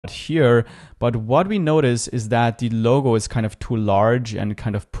here, but what we notice is that the logo is kind of too large and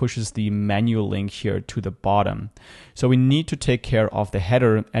kind of pushes the menu link here to the bottom. So we need to take care of the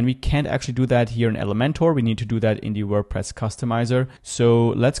header, and we can't actually do that here in Elementor. We need to do that in the WordPress customizer. So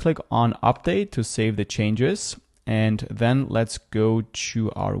let's click on Update to save the changes, and then let's go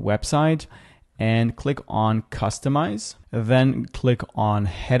to our website and click on Customize, then click on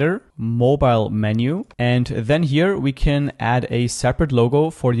Header, Mobile Menu, and then here we can add a separate logo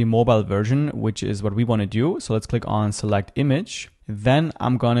for the mobile version, which is what we want to do. So let's click on Select Image. Then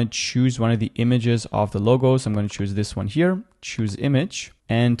I'm going to choose one of the images of the logos. I'm going to choose this one here, choose Image.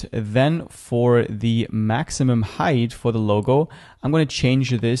 And then for the maximum height for the logo, I'm going to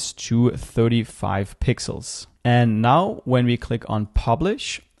change this to 35 pixels. And now when we click on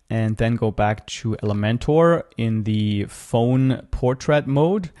Publish, and then go back to Elementor in the phone portrait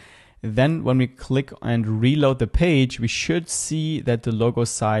mode. Then when we click and reload the page, we should see that the logo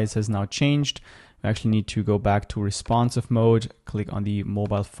size has now changed. We actually need to go back to responsive mode, click on the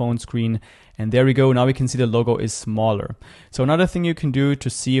mobile phone screen, and there we go. Now we can see the logo is smaller. So another thing you can do to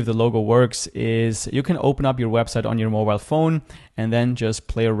see if the logo works is you can open up your website on your mobile phone and then just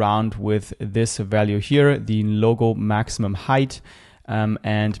play around with this value here, the logo maximum height.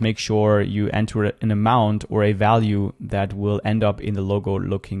 And make sure you enter an amount or a value that will end up in the logo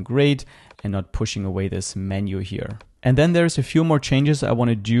looking great and not pushing away this menu here. And then there's a few more changes I want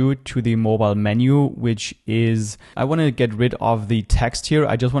to do to the mobile menu, which is I want to get rid of the text here.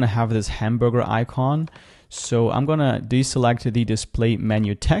 I just want to have this hamburger icon. So I'm going to deselect the display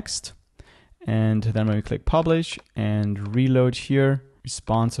menu text. And then when we click Publish and reload here,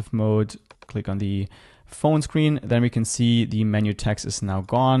 responsive mode, click on the phone screen, then we can see the menu text is now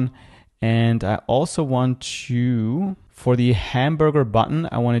gone. And I also want to, for the hamburger button,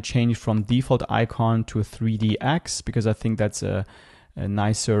 I want to change from default icon to 3DX because I think that's a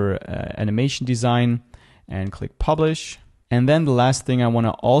nicer animation design, and click Publish. And then the last thing I want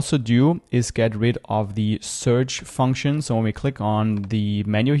to also do is get rid of the search function. So when we click on the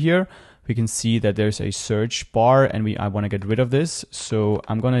menu here, we can see that there's a search bar, and I want to get rid of this. So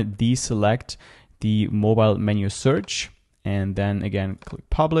I'm going to deselect the mobile menu search, and then again click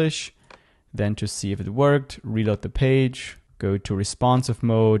Publish. Then to see if it worked, reload the page, go to responsive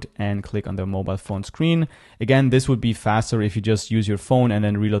mode and click on the mobile phone screen. Again, this would be faster if you just use your phone and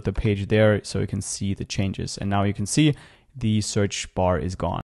then reload the page there so you can see the changes. And now you can see the search bar is gone.